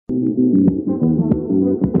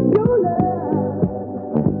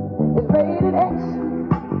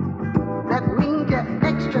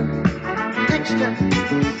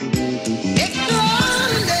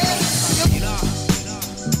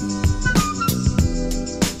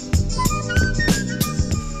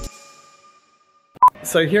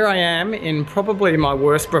So here I am in probably my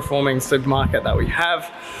worst performing supermarket that we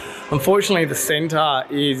have. Unfortunately, the centre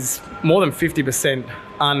is more than 50%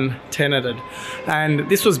 untenanted, and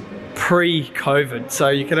this was pre-COVID, so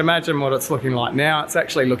you can imagine what it's looking like now. It's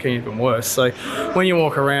actually looking even worse. So when you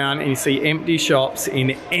walk around and you see empty shops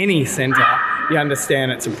in any centre, you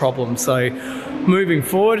understand it's a problem. So moving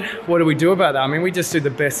forward, what do we do about that? I mean, we just do the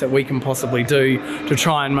best that we can possibly do to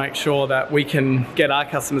try and make sure that we can get our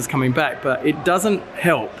customers coming back, but it doesn't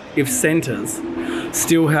help if centres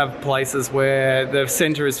still have places where the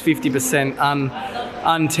centre is 50%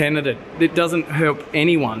 untenanted. It doesn't help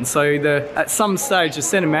anyone. So at some stage, the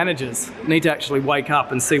centre managers need to actually wake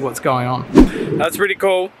up and see what's going on. That's pretty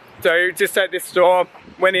cool. So just at this store,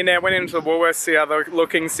 went into the Woolworths, see how they're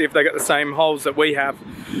looking, see if they got the same holes that we have.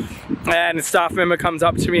 And a staff member comes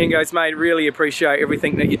up to me and goes, mate, really appreciate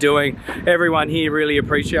everything that you're doing. Everyone here really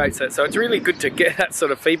appreciates it. So it's really good to get that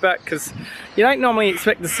sort of feedback, because you don't normally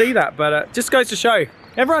expect to see that, but it just goes to show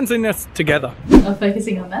everyone's in this together. I'm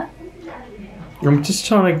focusing on that. I'm just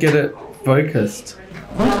trying to get it focused.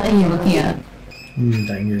 What are you looking at?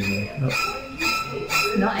 Angry V. Oh.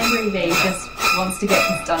 Not angry V, just wants to get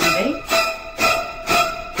this done V.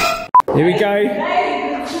 Here we go.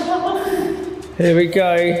 Here we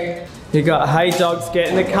go. You got Hey Dogs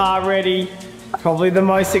getting the car ready. Probably the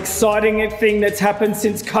most exciting thing that's happened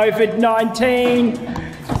since COVID-19.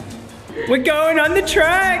 We're going on the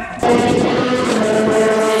track.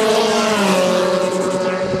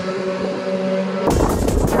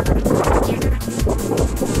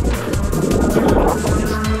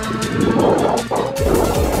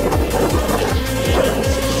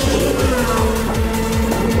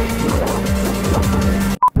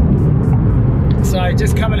 So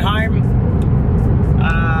just coming home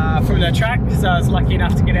from the track, so I was lucky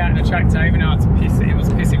enough to get out in the track today, even though it was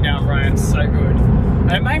pissing down rain. It's so good.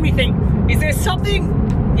 And it made me think, is there something,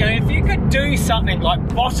 you know, if you could do something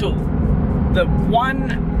like bottle the one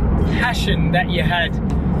passion that you had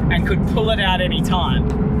and could pull it out any time,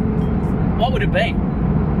 what would it be?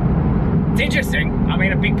 It's interesting. I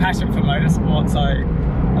mean, a big passion for motorsport, so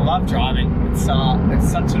I love driving. It's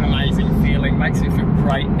such an amazing feeling. Makes me feel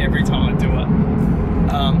great every time I do it.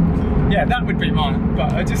 Yeah, that would be mine,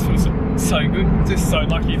 but it just feels so good. Just so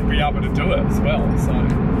lucky to be able to do it as well. So,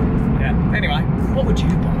 yeah. Anyway, what would you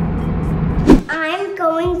buy? I'm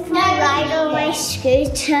going to ride on my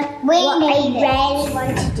scooter. I really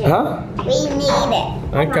want to do. Huh? We need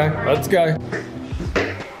it. Okay, let's go.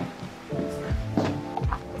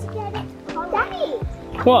 Daddy!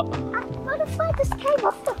 What? A butterfly just came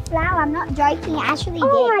off the flower. I'm not joking, it actually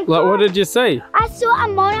did. Like, what did you see? I saw a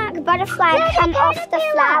monarch butterfly come off the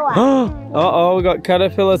flower. Uh-oh, we got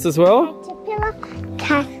caterpillars as well?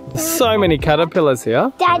 Caterpillar. So many caterpillars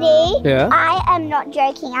here. Daddy, Yeah? I am not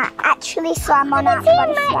joking. I actually saw a monarch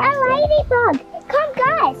butterfly. A ladybug. Come,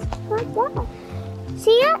 guys. Right there.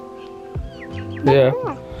 See it? Yeah.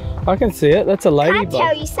 I can see it. That's a Can I ladybug.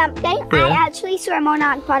 tell you something? Yeah. I actually saw a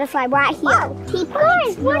monarch butterfly right here.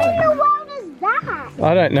 Guys, what in the world is that?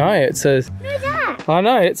 I don't know. It says. Who's that? I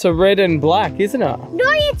know. It's a red and black, isn't it? No,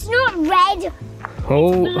 it's not red.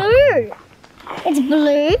 Oh. Blue. It's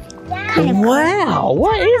blue. Kind of Wow.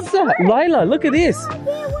 What is that? Layla, look at this.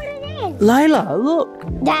 idea what it is. Layla, look.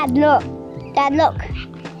 Dad, look. Dad, look.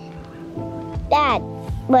 Dad,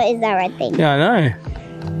 what is that red thing? Yeah, I know.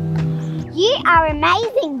 You are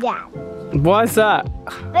amazing, Dad. Why is that?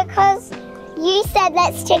 Because you said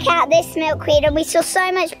let's check out this milkweed and we saw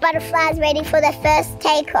so much butterflies ready for their first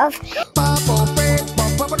takeoff.